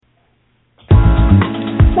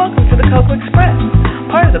Welcome to the Cocoa Express,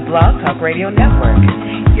 part of the Blog Talk Radio Network.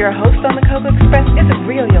 Your host on the Cocoa Express is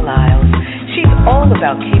Aurelia Lyles. She's all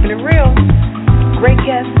about keeping it real. Great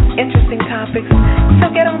guests, interesting topics, so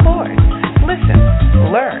get on board. Listen,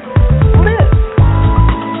 learn, live.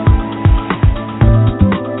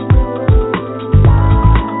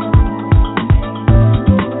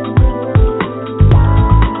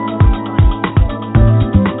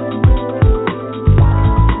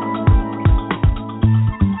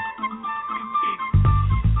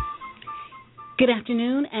 Good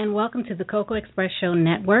afternoon and welcome to the Cocoa Express Show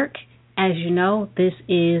Network. As you know, this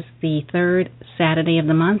is the third Saturday of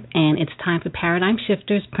the month and it's time for Paradigm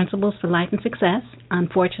Shifters, Principles for Life and Success.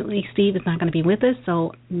 Unfortunately, Steve is not going to be with us,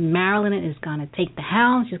 so Marilyn is going to take the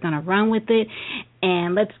helm. She's going to run with it,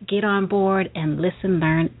 and let's get on board and listen,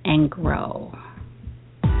 learn, and grow.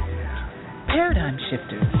 Paradigm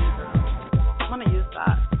Shifters. I want to use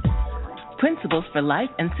that. Principles for Life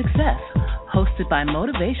and Success, hosted by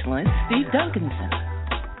motivationalist Steve Duncanson.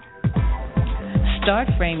 Start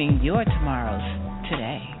framing your tomorrows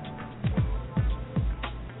today.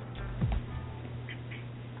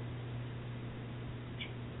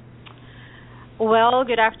 Well,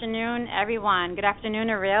 good afternoon, everyone. Good afternoon,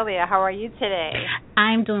 Aurelia. How are you today?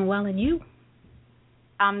 I'm doing well, and you?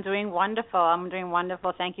 I'm doing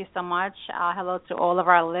wonderful. Thank you so much. Hello to all of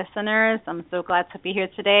our listeners. I'm so glad to be here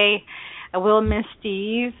today. I will miss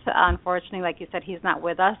Steve. Unfortunately, like you said, he's not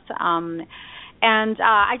with us. And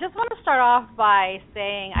I just want to start off by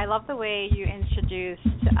saying I love the way you introduced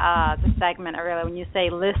the segment earlier when you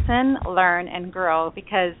say listen, learn, and grow,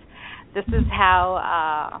 because this is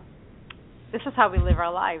how we live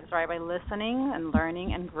our lives, right? By listening and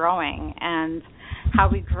learning and growing. And how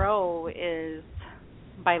we grow is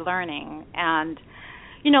by learning. And,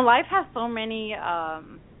 you know, life has so many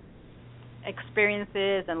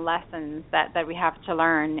experiences and lessons that we have to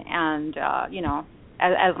learn. And, you know,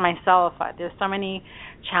 as myself, there's so many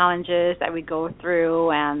challenges that we go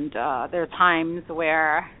through, and there are times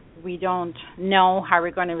where we don't know how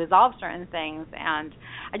we're going to resolve certain things. And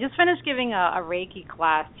I just finished giving a Reiki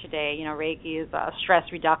class today. You know, Reiki is stress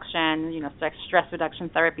reduction, you know, stress reduction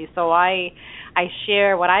therapy. So I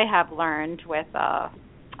share what I have learned with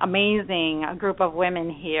amazing group of women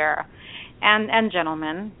here and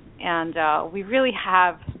gentlemen. And we really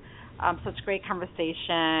have such great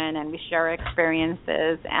conversation, and we share our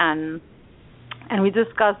experiences, and we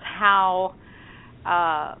discuss how,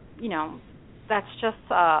 you know, that's just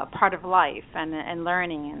part of life and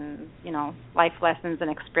learning and, you know, life lessons and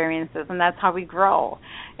experiences, and that's how we grow.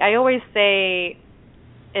 I always say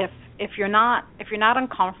if you're not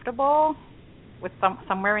uncomfortable with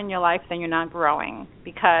somewhere in your life, then you're not growing,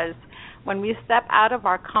 because when we step out of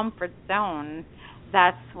our comfort zone,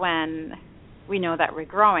 that's when we know that we're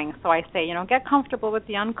growing. So I say, you know, get comfortable with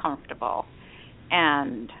the uncomfortable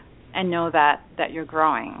and know that you're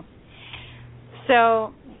growing.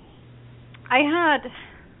 So I had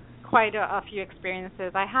quite a few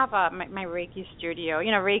experiences. I have my Reiki studio.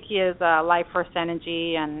 You know, Reiki is life force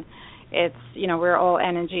energy, and it's, you know, we're all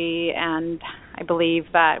energy, and I believe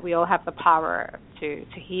that we all have the power to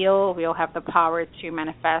heal. We all have the power to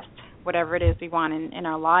manifest whatever it is we want in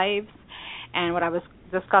our lives. And what I was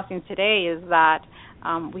discussing today is that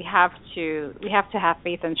we have to have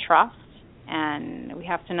faith and trust, and we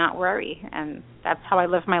have to not worry. And that's how I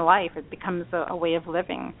live my life. It becomes a way of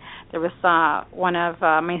living. There was one of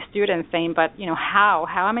my students saying, but, you know, how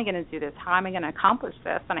am I going to do this? How am I going to accomplish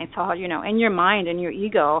this? And I tell her, you know, in your mind, in your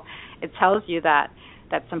ego, it tells you that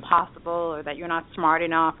that's impossible, or that you're not smart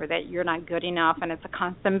enough, or that you're not good enough. And it's a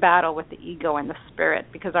constant battle with the ego and the spirit,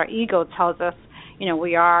 because our ego tells us, you know,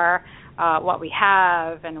 we are what we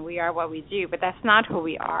have, and we are what we do, but that's not who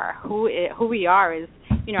we are. Who we are is,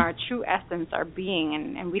 you know, our true essence, our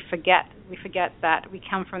being, and we forget that we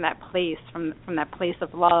come from that place, from that place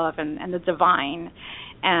of love and the divine.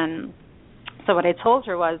 And so what I told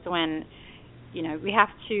her was, when, you know, we have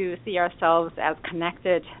to see ourselves as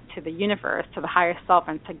connected to the universe, to the higher self,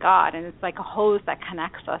 and to God, and it's like a hose that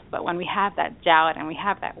connects us. But when we have that doubt, and we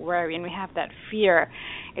have that worry, and we have that fear,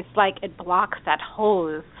 it's like it blocks that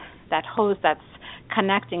hose that's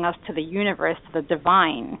connecting us to the universe, to the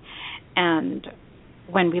divine. And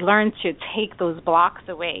when we learn to take those blocks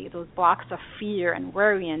away, those blocks of fear and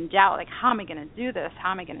worry and doubt, like, how am I going to do this?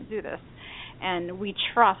 How am I going to do this? And we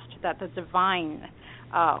trust that the divine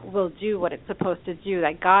will do what it's supposed to do,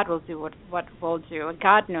 that God will do what will do.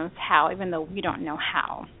 God knows how, even though we don't know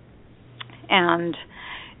how. And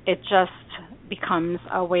it just becomes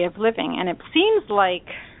a way of living. And it seems like,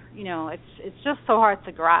 you know, it's just so hard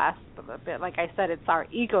to grasp a bit. Like I said, it's our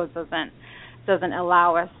ego doesn't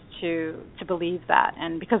allow us to believe that,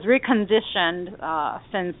 and because we're conditioned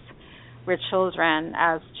since we're children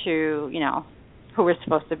as to, who we're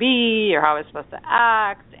supposed to be or how we're supposed to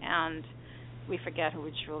act, and we forget who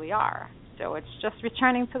we truly are. So it's just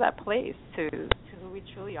returning to that place, to who we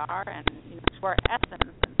truly are, and to our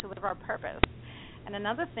essence, and to live our purpose. And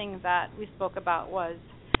another thing that we spoke about was,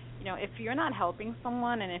 if you're not helping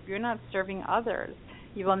someone and if you're not serving others,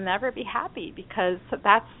 you will never be happy, because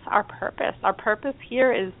that's our purpose. Our purpose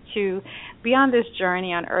here is to be on this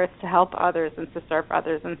journey on earth to help others and to serve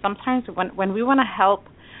others. And sometimes when we want to help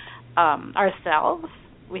ourselves,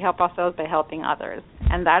 we help ourselves by helping others.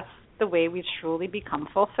 And that's the way we truly become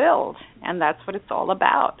fulfilled. And that's what it's all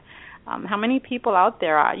about. How many people out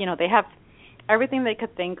there are, they have everything they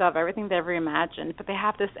could think of, everything they ever imagined, but they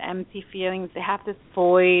have this empty feeling, they have this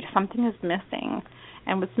void, something is missing.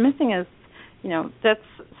 And what's missing is, that's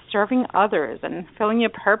serving others and filling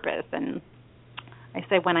your purpose. And I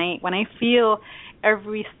say when I feel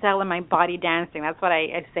every cell in my body dancing, that's what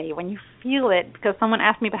I say. When you feel it, because someone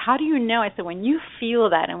asked me, but how do you know? I said, when you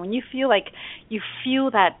feel that, and when you feel like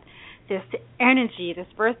that this energy, this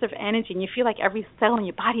burst of energy, and you feel like every cell in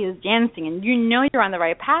your body is dancing, and you're on the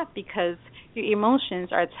right path, because your emotions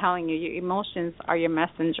are telling you. Your emotions are your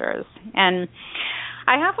messengers. And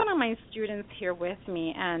I have one of my students here with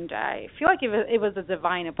me, and I feel like it was a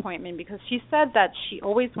divine appointment, because she said that she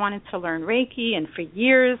always wanted to learn Reiki, and for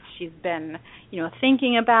years she's been,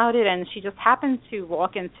 thinking about it, and she just happened to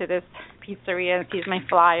walk into this pizzeria and sees my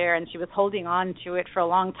flyer, and she was holding on to it for a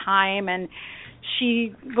long time, and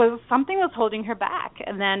something was holding her back.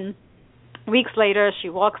 And then weeks later, she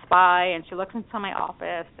walks by and she looks into my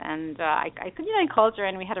office, and I called her,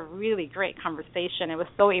 and we had a really great conversation. It was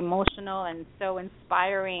so emotional and so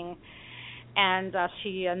inspiring, and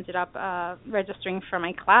she ended up registering for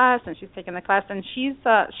my class, and she's taking the class, and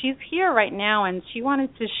she's here right now, and she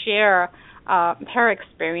wanted to share her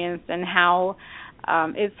experience and how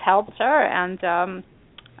it's helped her, and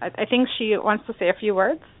I think she wants to say a few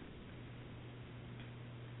words.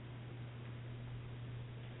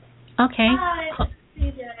 Okay. Hi,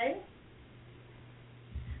 it's CJ.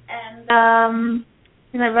 And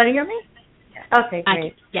can everybody hear me? Okay,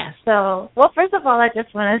 great. Yes. So, first of all, I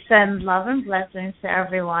just want to send love and blessings to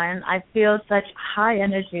everyone. I feel such high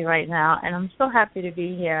energy right now, and I'm so happy to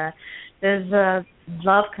be here. There's a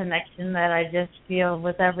love connection that I just feel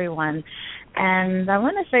with everyone. And I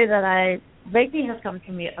want to say that Reiki has come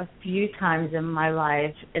to me a few times in my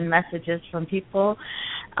life in messages from people.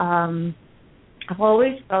 I've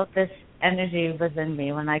always felt this energy within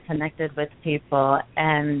me when I connected with people,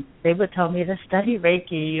 and they would tell me to study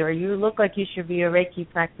Reiki, or you look like you should be a Reiki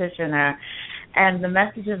practitioner. And the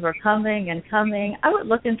messages were coming and coming. I would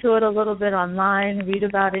look into it a little bit online, read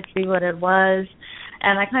about it, see what it was,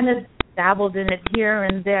 and I kind of dabbled in it here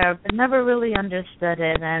and there, but never really understood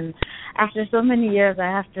it. And after so many years, I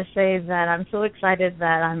have to say that I'm so excited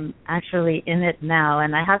that I'm actually in it now.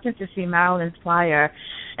 And I happened to see Marilyn's flyer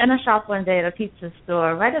in a shop one day at a pizza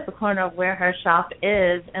store right at the corner of where her shop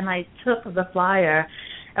is, and I took the flyer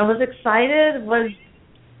and was excited,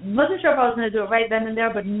 wasn't sure if I was going to do it right then and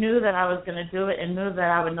there, but knew that I was going to do it and knew that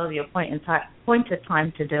I would know the appointed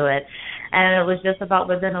time to do it. And it was just about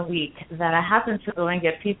within a week that I happened to go and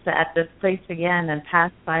get pizza at this place again and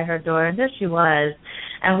passed by her door, and there she was.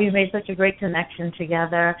 And we made such a great connection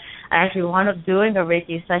together. I actually wound up doing a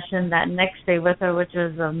Reiki session that next day with her, which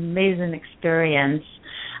was an amazing experience.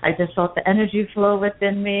 I just felt the energy flow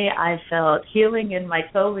within me. I felt healing in my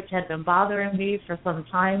toe, which had been bothering me for some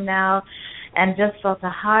time now, and just felt a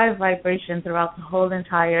high vibration throughout the whole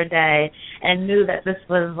entire day, and knew that this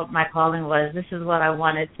was what my calling was. This is what I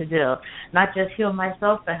wanted to do, not just heal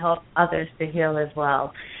myself, but help others to heal as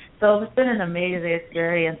well. So it's been an amazing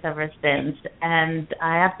experience ever since, and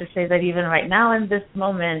I have to say that even right now in this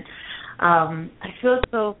moment, I feel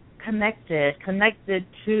so connected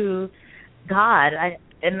to God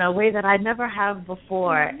in a way that I never have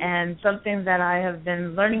before, and something that I have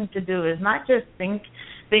been learning to do is not just think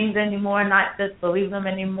things anymore, not just believe them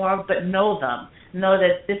anymore, but know them. Know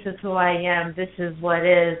that this is who I am, this is what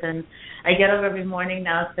is, and I get up every morning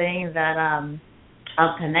now saying that I'm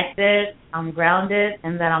connected, I'm grounded,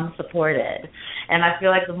 and that I'm supported. And I feel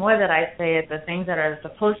like the more that I say it, the things that are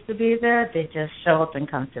supposed to be there, they just show up and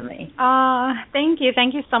come to me. Thank you.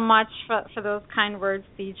 Thank you so much for those kind words,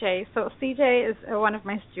 CJ. So CJ is one of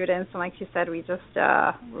my students, and like you said, we're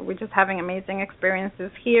just having amazing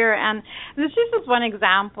experiences here. And this is just one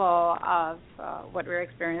example of what we're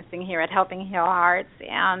experiencing here at Helping Heal Hearts.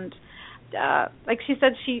 And like she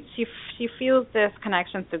said, she feels this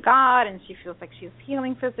connection to God, and she feels like she's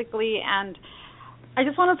healing physically. And I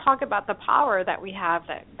just want to talk about the power that we have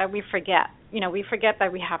that we forget. We forget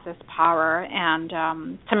that we have this power and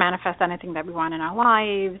to manifest anything that we want in our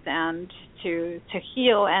lives and to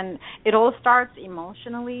heal. And it all starts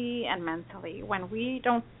emotionally and mentally. When we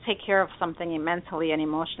don't take care of something mentally and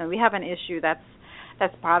emotionally, we have an issue that's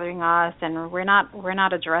bothering us, and we're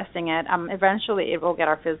not addressing it. Eventually, it will get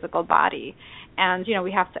our physical body, and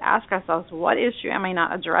we have to ask ourselves, what issue am I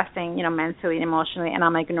not addressing, mentally and emotionally, and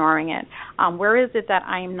I'm ignoring it? Where is it that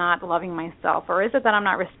I'm not loving myself, or is it that I'm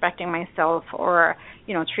not respecting myself, or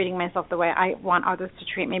treating myself the way I want others to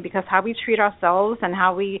treat me? Because how we treat ourselves and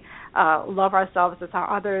how we love ourselves is how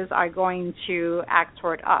others are going to act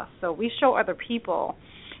toward us. So we show other people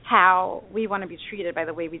how we want to be treated by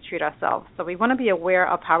the way we treat ourselves. So we want to be aware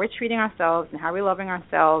of how we're treating ourselves and how we're loving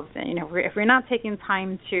ourselves. And if we're not taking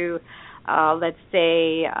time to, let's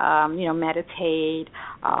say, meditate,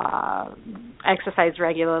 exercise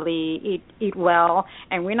regularly, eat well,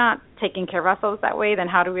 and we're not taking care of ourselves that way, then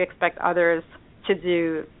how do we expect others to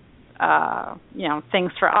do,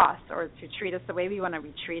 things for us or to treat us the way we want to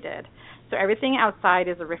be treated? So everything outside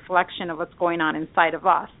is a reflection of what's going on inside of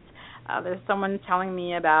us. There's someone telling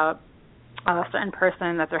me about a certain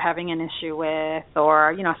person that they're having an issue with,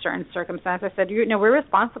 or a certain circumstance. I said, we're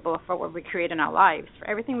responsible for what we create in our lives. For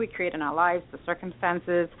everything we create in our lives, the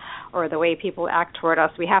circumstances or the way people act toward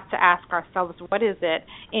us, we have to ask ourselves, what is it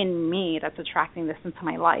in me that's attracting this into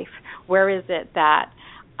my life? Where is it that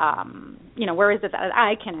where is it that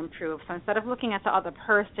I can improve? So instead of looking at the other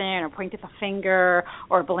person or pointing the finger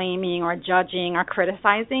or blaming or judging or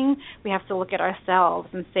criticizing, we have to look at ourselves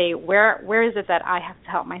and say, where is it that I have to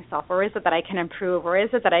help myself? Where is it that I can improve? Where is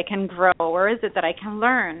it that I can grow? Where is it that I can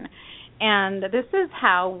learn? And this is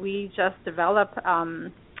how we just develop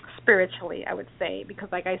spiritually, I would say, because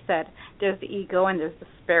like I said, there's the ego and there's the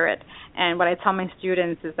spirit. And what I tell my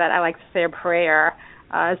students is that I like to say a prayer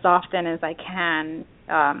as often as I can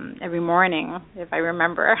every morning, if I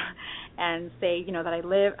remember, and say, that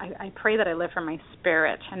I pray that I live from my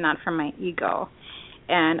spirit and not from my ego.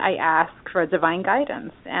 And I ask for divine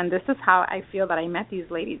guidance. And this is how I feel that I met these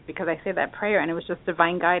ladies, because I say that prayer, and it was just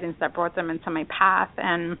divine guidance that brought them into my path,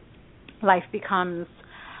 and life becomes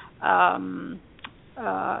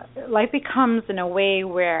in a way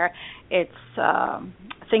where it's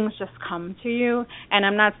things just come to you. And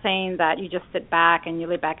I'm not saying that you just sit back and you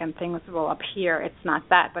lay back and things will appear. It's not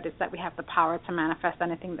that, but it's that we have the power to manifest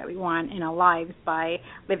anything that we want in our lives by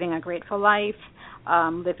living a grateful life,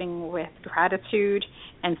 living with gratitude,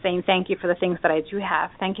 and saying thank you for the things that I do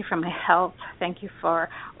have. Thank you for my health. Thank you for,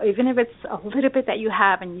 even if it's a little bit that you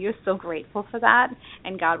have and you're so grateful for that,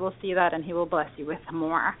 and God will see that and He will bless you with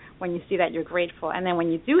more when you see that you're grateful. And then when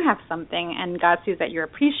you do have something and God sees that you're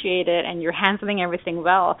appreciated and you're handling everything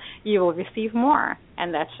well, you will receive more.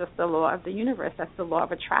 And that's just the law of the universe. That's the law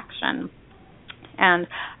of attraction. And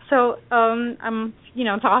so I'm,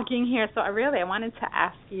 talking here. So I wanted to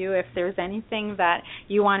ask you if there's anything that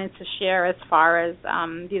you wanted to share as far as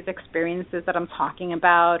these experiences that I'm talking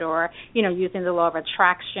about, or, using the law of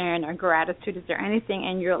attraction or gratitude. Is there anything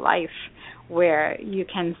in your life where you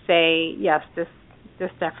can say, yes, this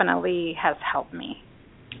definitely has helped me?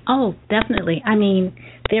 Oh, definitely. I mean,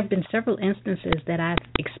 there have been several instances that I've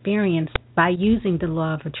experienced by using the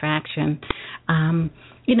law of attraction.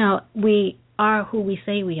 We are who we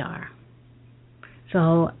say we are.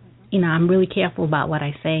 So, I'm really careful about what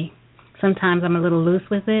I say. Sometimes I'm a little loose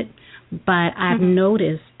with it, but I've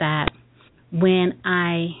noticed that when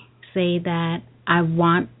I say that I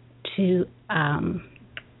want to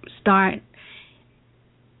start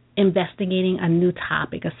investigating a new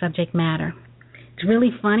topic, a subject matter, it's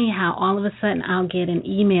really funny how all of a sudden I'll get an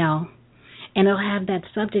email and it'll have that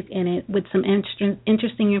subject in it with some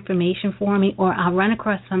interesting information for me, or I'll run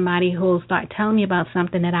across somebody who will start telling me about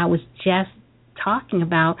something that I was just talking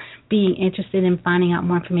about, being interested in finding out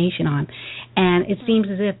more information on. And it seems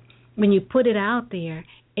as if when you put it out there,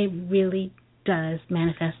 it really does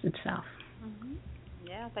manifest itself. Mm-hmm.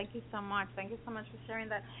 Yeah, thank you so much. Thank you so much for sharing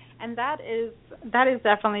that. And that is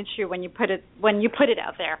definitely true when you put it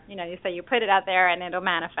out there. You say you put it out there and it'll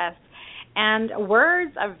manifest. And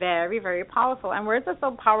words are very, very powerful. And words are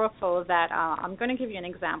so powerful that I'm going to give you an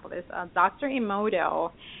example. There's Dr.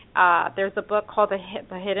 Emoto. There's a book called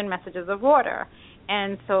The Hidden Messages of Water.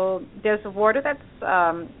 And so there's water that's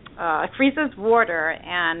freezes water,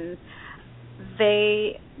 and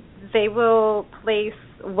they will place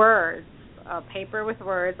words, paper with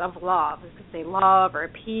words of love. You could say love or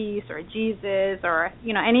peace or Jesus or,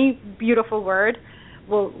 any beautiful word.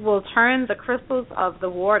 Will turn the crystals of the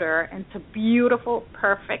water into beautiful,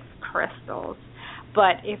 perfect crystals.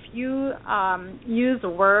 But if you use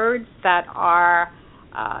words that are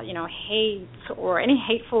hate or any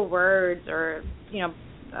hateful words or,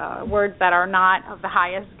 words that are not of the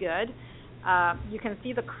highest good, you can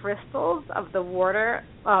see the crystals of the water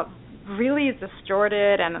really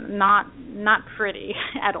distorted and not pretty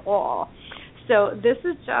at all. So this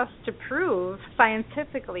is just to prove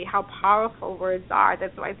scientifically how powerful words are.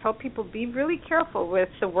 That's why I tell people, be really careful with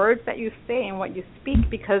the words that you say and what you speak,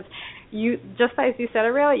 because you, just as you said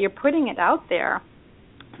earlier, you're putting it out there.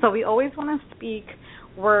 So we always want to speak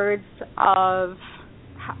words of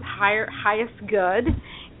highest good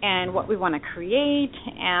and what we want to create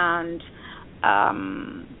and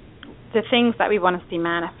the things that we want to see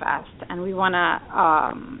manifest. And we want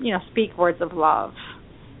to, speak words of love,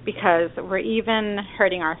 because we're even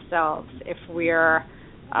hurting ourselves if we're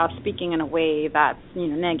speaking in a way that's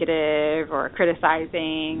negative or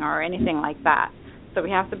criticizing or anything like that. So we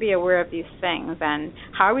have to be aware of these things. And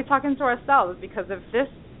how are we talking to ourselves? Because if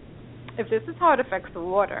this is how it affects the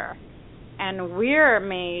water, and we're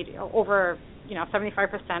made over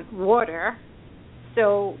 75% water,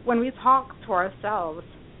 so when we talk to ourselves,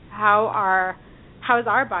 how is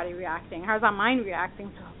our body reacting? How is our mind reacting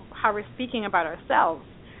to how we're speaking about ourselves?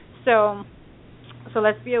 So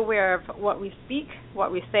let's be aware of what we speak,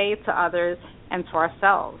 what we say to others and to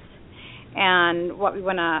ourselves, and what we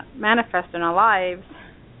want to manifest in our lives.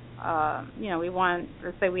 We want,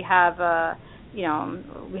 let's say we have a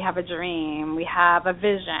dream, we have a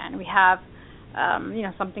vision, we have,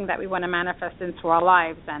 something that we want to manifest into our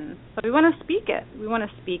lives, and so we want to speak it. We want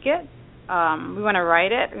to speak it. We want to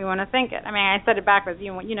write it. We want to think it. I mean, I said it backwards.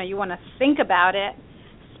 You want to think about it,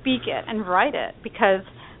 speak it, and write it, because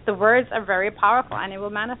the words are very powerful, and it will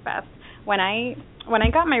manifest. When I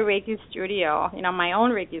got my Reiki studio, my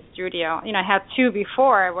own Reiki studio, I had two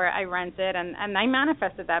before where I rented, and I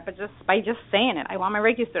manifested that, but just by just saying it. I want my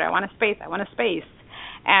Reiki studio. I want a space.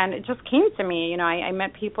 And it just came to me. I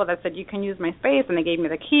met people that said, you can use my space, and they gave me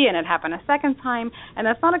the key, and it happened a second time, and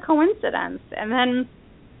that's not a coincidence. And then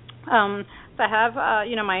so I have,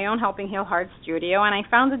 my own Helping Heal Heart studio, and I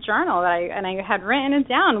found a journal that I had written it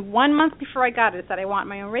down 1 month before I got it. It said I want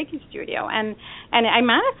my own Reiki studio, and I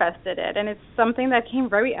manifested it, and it's something that came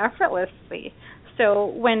very effortlessly. So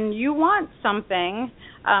when you want something,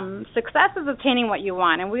 success is obtaining what you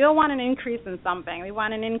want, and we all want an increase in something. We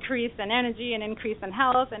want an increase in energy, an increase in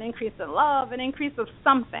health, an increase in love, an increase of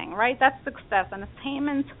something, right? That's success, an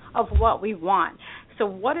attainment of what we want. So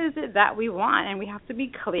what is it that we want? And we have to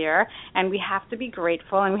be clear, and we have to be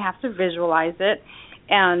grateful, and we have to visualize it,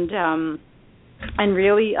 and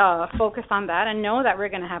really focus on that, and know that we're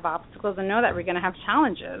going to have obstacles, and know that we're going to have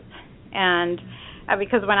challenges. And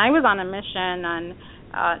because when I was on a mission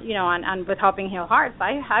on with Helping Heal Hearts,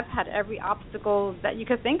 I have had every obstacle that you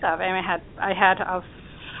could think of. I had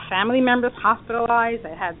family members hospitalized.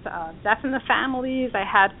 I had death in the families. I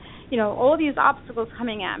had all these obstacles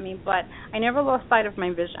coming at me, but I never lost sight of my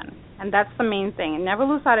vision, and that's the main thing. Never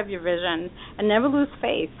lose sight of your vision, and never lose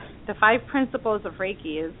faith. The 5 principles of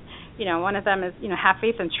Reiki is, one of them is, have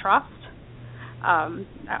faith and trust.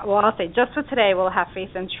 I'll say, just for today, I will have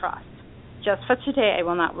faith and trust. Just for today, I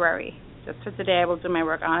will not worry. Just for today, I will do my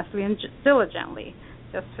work honestly and diligently.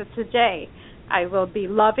 Just for today, I will be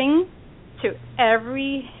loving to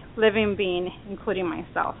every living being, including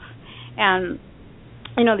myself. And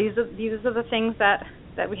these are the things that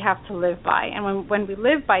we have to live by. And when we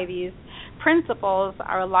live by these principles,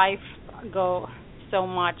 our life go so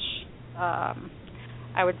much,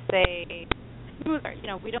 I would say, smoother.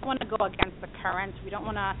 We don't want to go against the current. We don't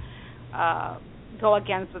want to go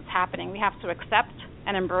against what's happening. We have to accept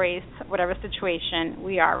and embrace whatever situation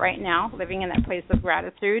we are right now, living in that place of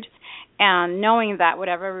gratitude, and knowing that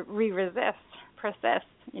whatever we resist persists.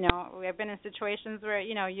 We have been in situations where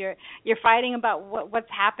you're fighting about what's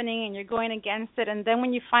happening, and you're going against it, and then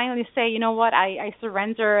when you finally say, I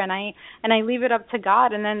surrender, and I leave it up to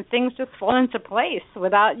God, and then things just fall into place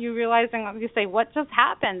without you realizing. You say, what just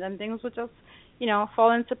happened, and things will just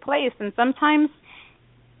fall into place. And sometimes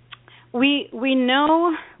we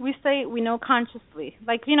know consciously,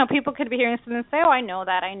 like people could be hearing something and say, oh, I know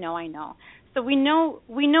that, I know. So we know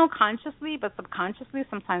consciously, but subconsciously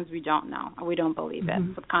sometimes we don't know, or we don't believe it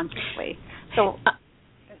subconsciously. So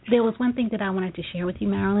there was one thing that I wanted to share with you,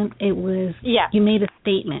 Marilyn. It was you made a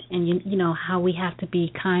statement, and you know how we have to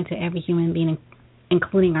be kind to every human being,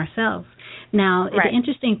 including ourselves. Now, the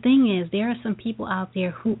interesting thing is there are some people out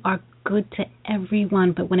there who are good to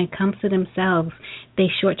everyone, but when it comes to themselves, they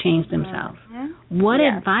shortchange themselves. What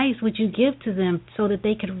advice would you give to them so that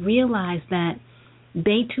they could realize that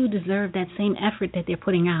they too deserve that same effort that they're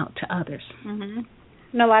putting out to others?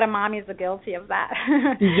 And a lot of mommies are guilty of that.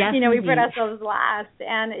 Yes, we put ourselves last.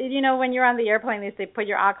 And, when you're on the airplane, they say put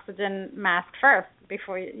your oxygen mask first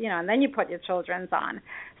before, and then you put your children's on,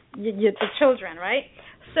 the children, right?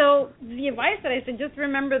 So the advice that I said, just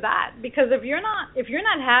remember that, because if you're not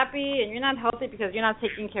happy and you're not healthy because you're not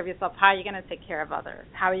taking care of yourself, how are you going to take care of others?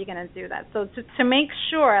 How are you going to do that? So to make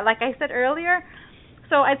sure, like I said earlier,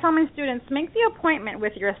 so I tell my students, make the appointment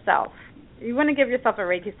with yourself. You want to give yourself a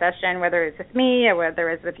Reiki session, whether it's with me or whether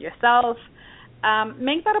it's with yourself.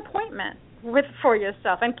 Make that appointment for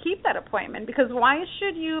yourself and keep that appointment, because why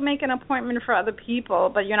should you make an appointment for other people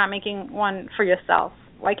but you're not making one for yourself?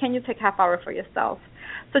 Why can't you take half hour for yourself?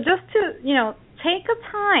 So just to, take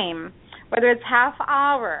a time, whether it's half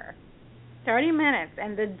hour, 30 minutes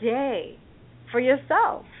in the day for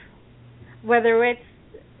yourself, whether it's,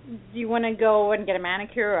 do you want to go and get a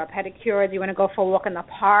manicure or a pedicure? Do you want to go for a walk in the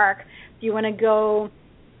park? Do you want to go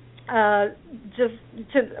just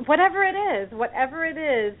to whatever it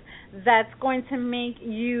is that's going to make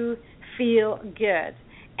you feel good?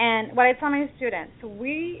 And what I tell my students,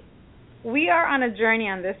 we are on a journey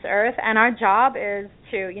on this earth, and our job is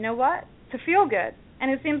to, to feel good.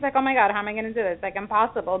 And it seems like, oh my God, how am I going to do this? Like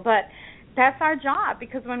impossible. But that's our job,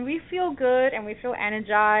 because when we feel good and we feel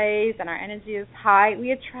energized and our energy is high,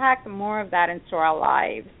 we attract more of that into our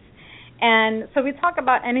lives. And so we talk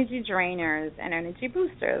about energy drainers and energy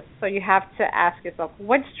boosters. So you have to ask yourself,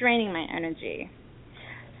 what's draining my energy?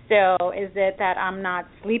 So is it that I'm not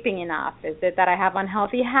sleeping enough? Is it that I have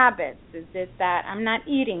unhealthy habits? Is it that I'm not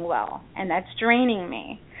eating well and that's draining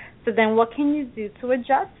me? So then what can you do to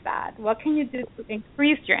adjust that? What can you do to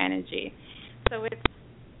increase your energy? So it's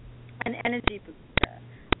an energy booster,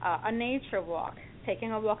 a nature walk,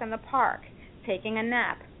 taking a walk in the park, taking a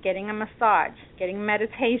nap, getting a massage, doing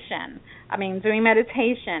meditation,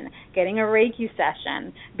 getting a Reiki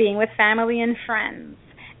session, being with family and friends,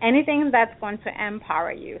 anything that's going to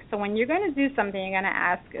empower you. So when you're going to do something, you're going to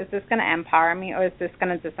ask, is this going to empower me or is this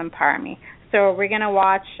going to disempower me? So we're going to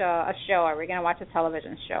watch a show, or we're going to watch a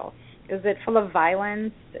television show. Is it full of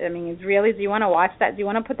violence? Do you want to watch that? Do you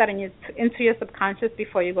want to put that into your subconscious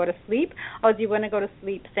before you go to sleep? Or do you want to go to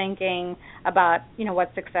sleep thinking about,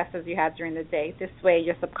 what successes you had during the day? This way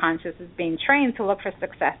your subconscious is being trained to look for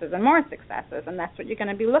successes and more successes, and that's what you're going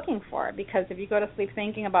to be looking for. Because if you go to sleep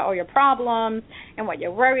thinking about all your problems and what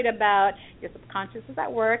you're worried about, your subconscious is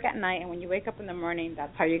at work at night, and when you wake up in the morning,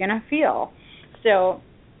 that's how you're going to feel. So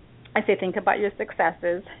I say think about your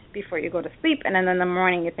successes before you go to sleep, and then in the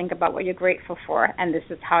morning you think about what you're grateful for, and this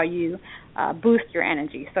is how you boost your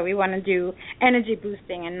energy. So we want to do energy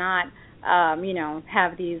boosting and not,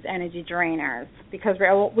 have these energy drainers, because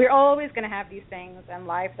we're always going to have these things in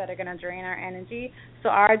life that are going to drain our energy. So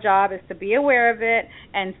our job is to be aware of it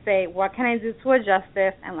and say, what can I do to adjust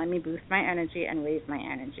this, and let me boost my energy and raise my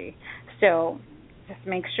energy. So just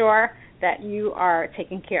make sure that you are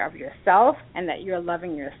taking care of yourself and that you're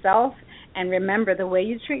loving yourself. And remember, the way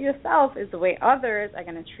you treat yourself is the way others are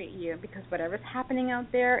going to treat you, because whatever's happening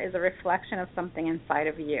out there is a reflection of something inside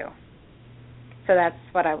of you. So that's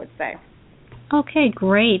what I would say. Okay,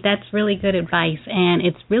 great. That's really good advice. And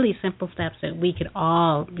it's really simple steps that we could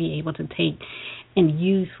all be able to take and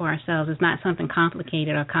use for ourselves. It's not something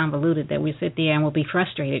complicated or convoluted that we sit there and we'll be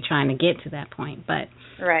frustrated trying to get to that point. But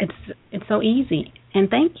right. It's so easy. And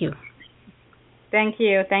thank you. Thank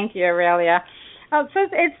you, Aurelia. So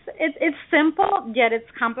it's simple, yet it's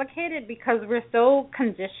complicated, because we're so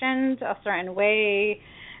conditioned a certain way,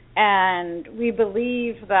 and we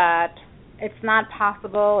believe that it's not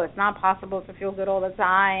possible to feel good all the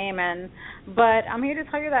time. But I'm here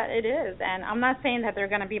to tell you that it is. And I'm not saying that there are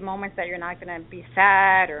going to be moments that you're not going to be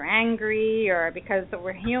sad or angry, or because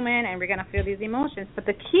we're human and we're going to feel these emotions. But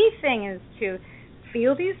the key thing is to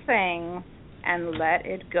feel these things and let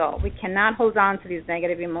it go. We cannot hold on to these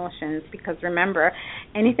negative emotions, because remember,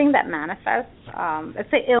 anything that manifests,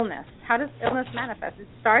 let's say illness. How does illness manifest? It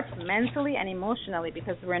starts mentally and emotionally,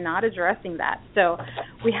 because we're not addressing that. So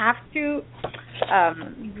we have to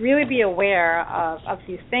really be aware of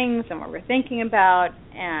these things and what we're thinking about,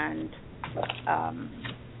 and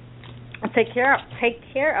take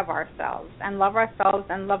care of ourselves and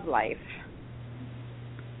love life.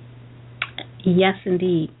 Yes,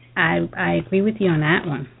 indeed. I agree with you on that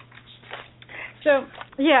one. So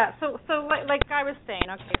like I was saying,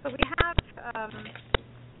 okay, so we have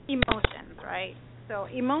emotions, right? So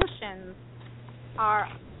emotions are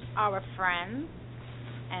our friends,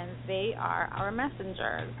 and they are our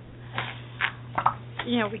messengers.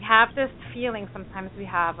 We have this feeling. Sometimes we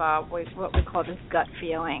have what we call this gut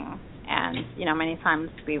feeling, and many times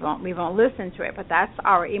we won't listen to it, but that's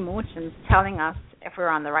our emotions telling us if we're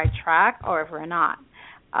on the right track or if we're not.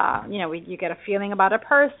 You get a feeling about a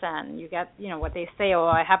person. You get, what they say, oh,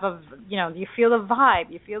 I have you feel the vibe,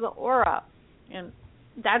 you feel the aura. And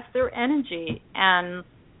that's their energy. And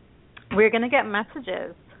we're going to get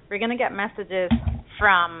messages. We're going to get messages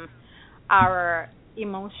from our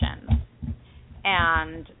emotions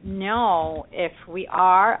and know if we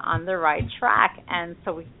are on the right track. And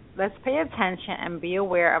so let's pay attention and be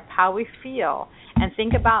aware of how we feel and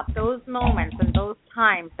think about those moments and those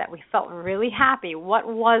times that we felt really happy. What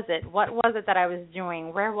was it? What was it that I was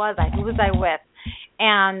doing? Where was I? Who was I with?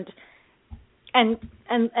 And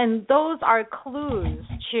those are clues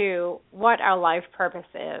to what our life purpose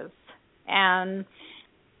is. And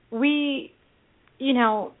we,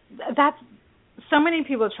 that's so many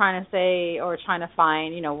people trying to say or trying to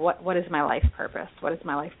find, what is my life purpose? What is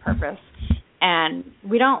my life purpose? And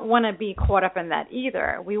we don't want to be caught up in that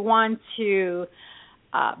either. We want to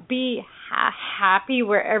be happy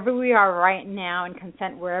wherever we are right now and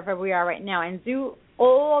content wherever we are right now, and do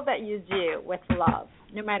all that you do with love,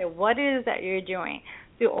 no matter what it is that you're doing.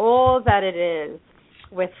 Do all that it is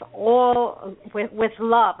with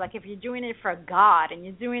love. Like if you're doing it for God and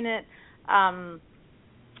you're doing it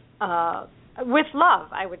with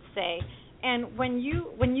love, I would say. And when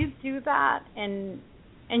you do that and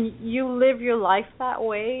you live your life that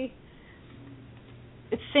way,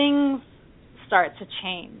 things start to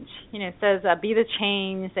change. It says be the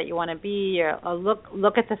change that you want to be, or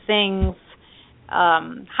look at the things.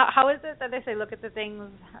 How is it that they say look at the things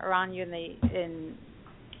around you in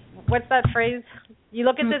what's that phrase? You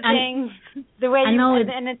look at the things the way you know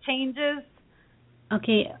and it changes.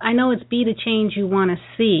 Okay, I know it's be the change you want to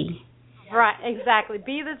see. Right, exactly.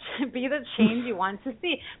 Be the change you want to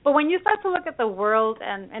see. But when you start to look at the world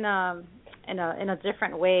and in a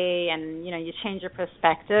different way, and you change your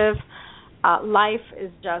perspective, life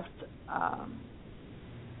is just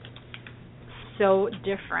so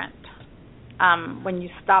different. When you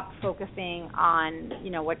stop focusing on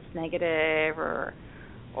what's negative or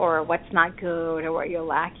what's not good or what you're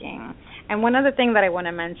lacking. And one other thing that I want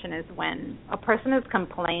to mention is when a person is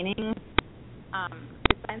complaining,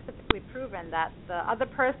 it's scientifically proven that the other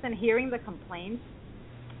person hearing the complaints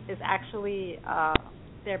is actually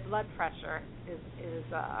their blood pressure is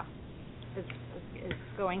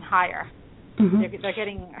going higher. Mm-hmm. They're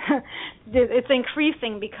getting it's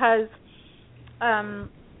increasing because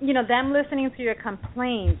them listening to your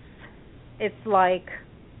complaints, it's like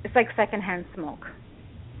secondhand smoke.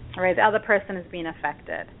 Right, the other person is being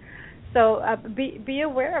affected. So be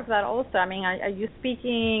aware of that also. I mean, are you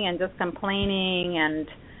speaking and just complaining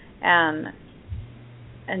and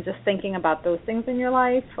just thinking about those things in your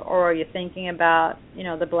life, or are you thinking about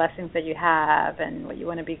the blessings that you have and what you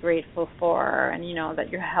want to be grateful for, and that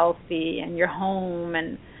you're healthy and you're home,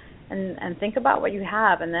 and think about what you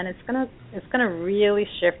have, and then it's gonna really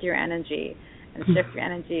shift your energy and shift your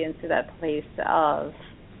energy into that place of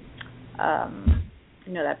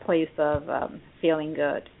feeling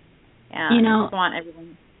good. And I just want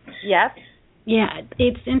everyone. Yes. Yeah,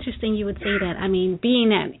 it's interesting you would say that. I mean, being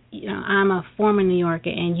that I'm a former New Yorker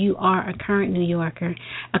and you are a current New Yorker,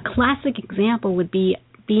 a classic example would be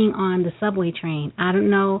being on the subway train. I don't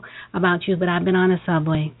know about you, but I've been on a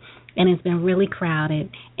subway, and it's been really crowded,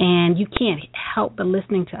 and you can't help but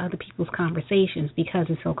listening to other people's conversations because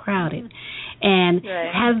it's so crowded. And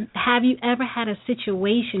right. Have you ever had a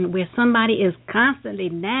situation where somebody is constantly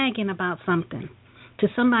nagging about something to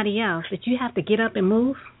somebody else that you have to get up and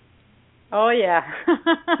move? Oh, yeah.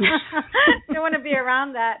 You don't want to be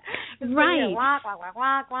around that. It's right. Wah, wah, wah,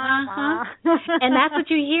 wah, wah, And that's what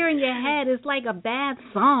you hear in your head. It's like a bad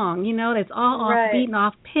song, that's all off beat and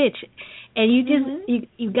off pitch. And you just,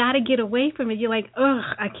 you got to get away from it. You're like,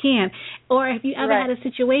 ugh, I can't. Or if you ever had a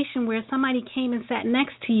situation where somebody came and sat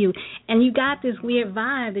next to you and you got this weird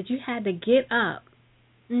vibe that you had to get up.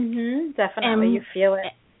 Definitely, you feel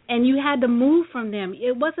it. And you had to move from them.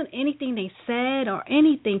 It wasn't anything they said or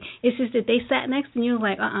anything. It's just that they sat next to you and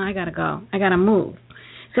like, I got to go. I got to move.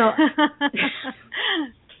 So,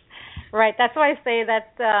 right. That's why I say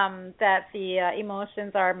that the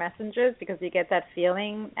emotions are messengers, because you get that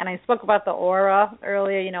feeling. And I spoke about the aura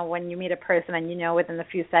earlier, when you meet a person and within a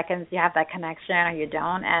few seconds you have that connection or you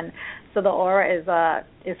don't. And so the aura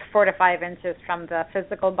is 4 to 5 inches from the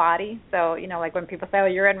physical body. So, like when people say, oh,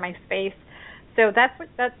 you're in my space. So that's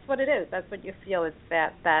what it is. That's what you feel. It's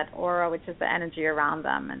that aura, which is the energy around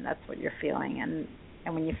them, and that's what you're feeling.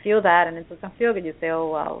 And when you feel that, and it doesn't feel good, you say, oh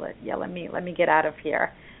well, let me get out of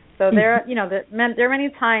here. So there are many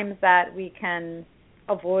times that we can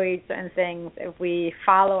avoid certain things if we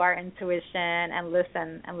follow our intuition and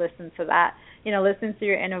listen to that. Listen to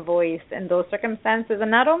your inner voice in those circumstances,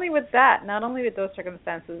 and not only with those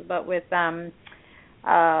circumstances, but with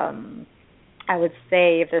I would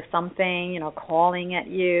say if there's something, calling at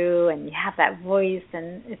you and you have that voice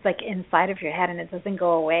and it's like inside of your head and it doesn't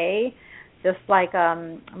go away, just like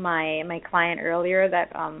my client earlier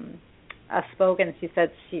that spoke, and she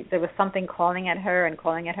said there was something calling at her, and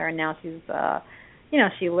now she's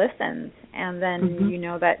she listens, and then you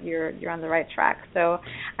know that you're on the right track. So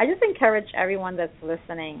I just encourage everyone that's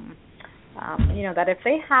listening, that if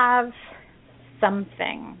they have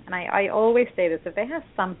something, and I always say this, if they have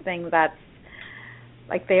something that's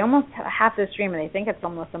like they almost have this dream and they think it's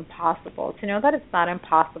almost impossible, to know that it's not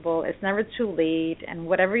impossible. It's never too late, and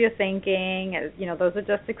whatever you're thinking, those are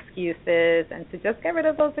just excuses, and to just get rid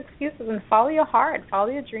of those excuses and follow your heart, follow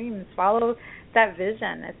your dreams, follow that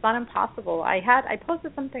vision. It's not impossible. I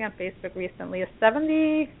posted something on Facebook recently, I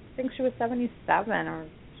think she was 77 or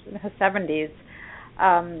in her 70s,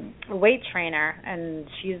 weight trainer, and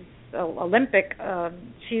she's Olympic.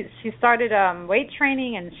 She started weight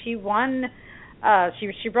training, and she won.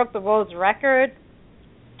 She broke the world's record,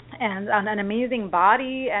 and on an amazing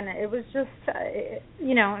body, and it was just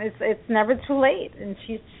it's never too late. And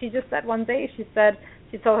she just said one day, she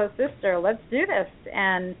told her sister, let's do this,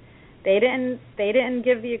 and they didn't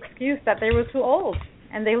give the excuse that they were too old,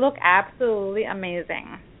 and they look absolutely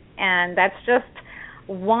amazing. And that's just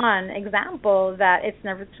one example that it's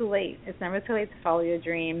never too late. It's never too late to follow your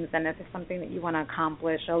dreams, and if it's something that you want to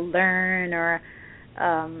accomplish or learn or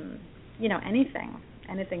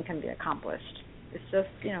anything can be accomplished. It's just,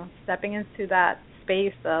 stepping into that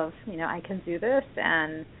space of, I can do this,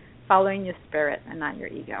 and following your spirit and not your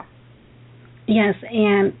ego. Yes,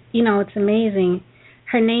 and, it's amazing.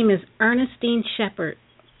 Her name is Ernestine Shepherd.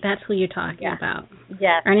 That's who you're talking about.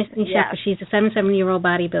 Yes. Ernestine Shepherd. She's a 77-year-old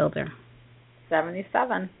bodybuilder.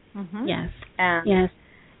 77. Mm-hmm. Yes. And yes.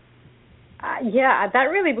 That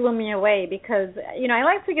really blew me away because, I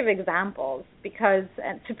like to give examples because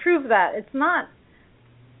to prove that it's not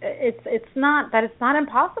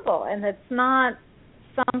impossible, and it's not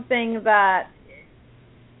something that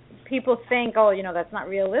people think, that's not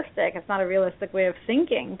realistic. It's not a realistic way of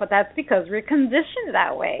thinking, but that's because we're conditioned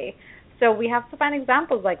that way. So we have to find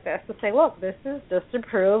examples like this to say, look, this is just to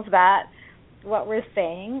prove that what we're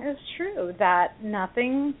saying is true, that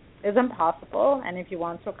nothing is impossible, and if you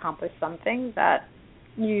want to accomplish something, that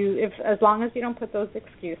as long as you don't put those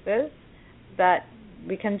excuses, that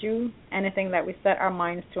we can do anything that we set our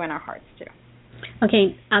minds to and our hearts to.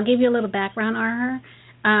 Okay, I'll give you a little background on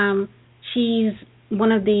her. She's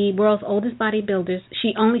one of the world's oldest bodybuilders.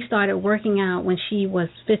 She only started working out when she was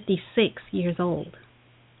 56 years old.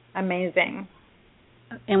 Amazing.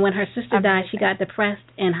 And when her sister died, she got depressed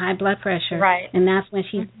and high blood pressure. Right. And that's when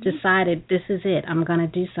she decided, this is it, I'm going to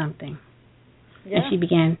do something. Yeah. And she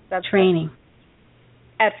began training.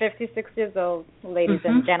 At 56 years old, ladies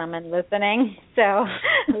and gentlemen listening. So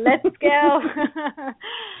let's go.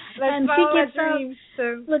 Let's follow our dreams.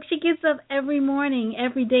 Look, she gets up every morning,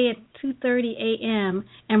 every day at 2:30 a.m.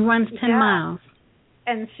 and runs 10 miles.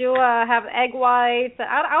 And she'll have egg whites.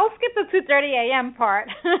 I'll skip the 2:30 a.m. part,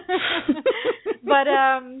 but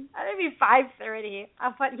maybe 5:30.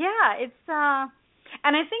 But yeah, it's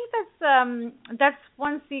and I think that's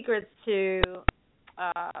one secret to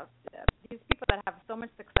these people that have so much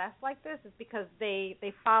success like this is because they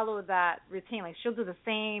follow that routine. Like she'll do the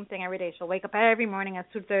same thing every day. She'll wake up every morning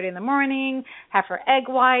at 2:30 in the morning, have her egg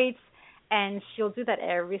whites, and she'll do that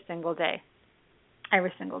every single day.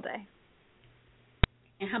 Every single day.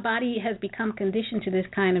 And her body has become conditioned to this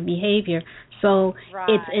kind of behavior, so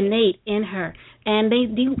it's innate in her. And they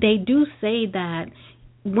do say that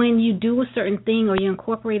when you do a certain thing or you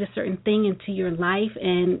incorporate a certain thing into your life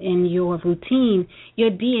and in your routine,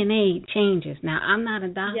 your DNA changes. Now, I'm not a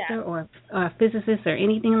doctor or a physicist or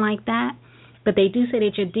anything like that, but they do say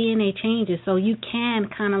that your DNA changes, so you can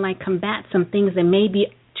kind of like combat some things that may be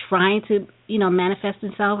trying to, manifest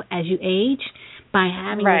itself as you age by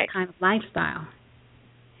having this kind of lifestyle.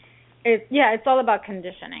 It's all about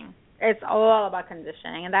conditioning. It's all about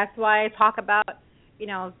conditioning, and that's why I talk about,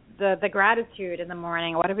 the gratitude in the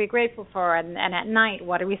morning. What are we grateful for? And at night,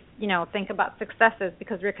 what do we, think about successes?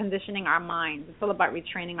 Because we're conditioning our minds. It's all about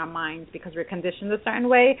retraining our minds because we're conditioned a certain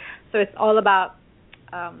way. So it's all about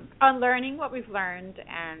unlearning what we've learned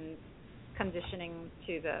and conditioning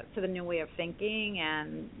to the new way of thinking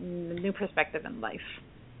and the new perspective in life.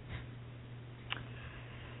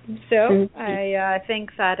 So I think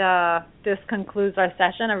that this concludes our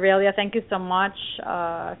session. Aurelia, thank you so much.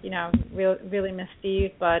 Really miss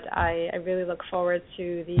Steve, but I really look forward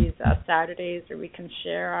to these Saturdays where we can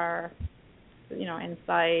share our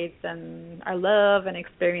insights and our love and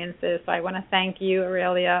experiences. So I want to thank you,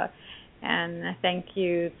 Aurelia, and thank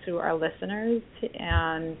you to our listeners.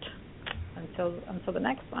 And until the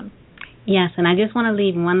next one. Yes, and I just want to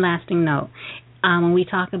leave one lasting note. When we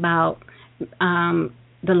talk about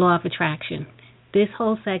the law of attraction, this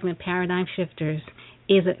whole segment, Paradigm Shifters,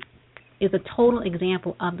 is a total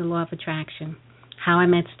example of the law of attraction. How I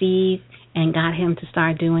met Steve and got him to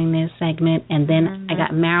start doing this segment, and then I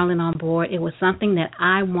got Marilyn on board. It was something that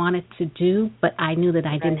I wanted to do, but I knew that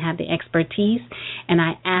I didn't have the expertise, and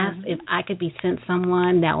I asked if I could be sent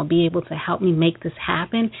someone that would be able to help me make this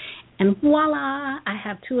happen, and voila, I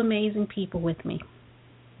have two amazing people with me.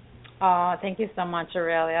 Oh, thank you so much,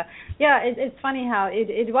 Aurelia. Yeah, it's funny how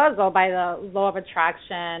it was all by the law of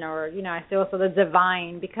attraction, or I feel also the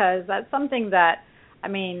divine, because that's something that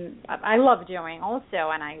I love doing also,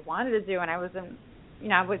 and I wanted to do, and I wasn't,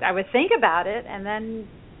 I would think about it, and then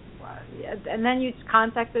you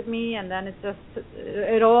contacted me, and then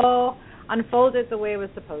it all unfolded the way it was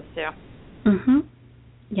supposed to.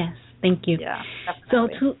 Yes, thank you. Yeah,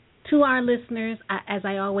 definitely. So to our listeners, as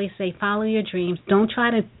I always say, follow your dreams. Don't try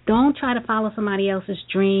to follow somebody else's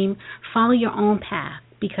dream. Follow your own path,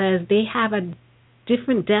 because they have a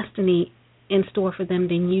different destiny in store for them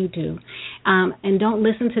than you do. And don't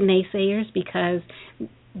listen to naysayers, because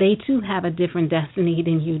they too have a different destiny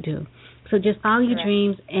than you do. So just follow your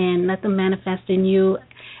dreams and let them manifest in you,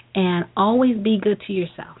 and always be good to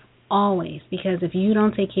yourself. Always, because if you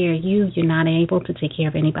don't take care of you, you're not able to take care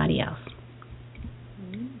of anybody else.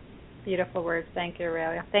 Beautiful words. Thank you,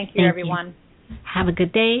 Aurelia. Thank you, everyone. Have a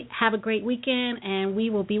good day. Have a great weekend. And we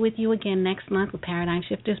will be with you again next month with Paradigm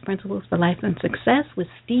Shifters, Principles for Life and Success with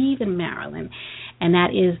Steve and Marilyn. And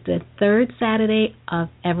that is the third Saturday of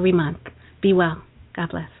every month. Be well. God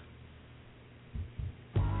bless.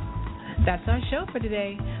 That's our show for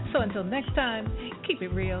today. So until next time, keep it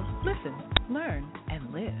real, listen, learn,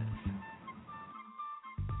 and live.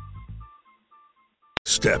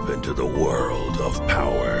 Step into the world of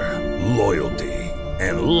power, loyalty,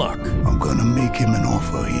 and luck. I'm gonna make him an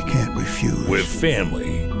offer he can't refuse. With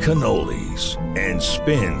family, cannolis, and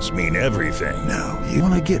spins mean everything. Now, you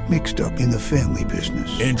wanna get mixed up in the family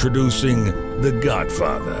business. Introducing The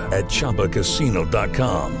Godfather at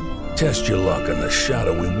ChumbaCasino.com. Test your luck in the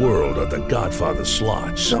shadowy world of The Godfather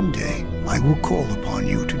slot. Someday, I will call upon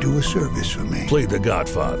you to do a service for me. Play The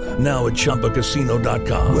Godfather, now at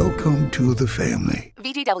ChumbaCasino.com. Welcome to the family.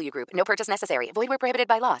 VGW Group. No purchase necessary. Void where prohibited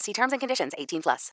by law. See terms and conditions. 18+.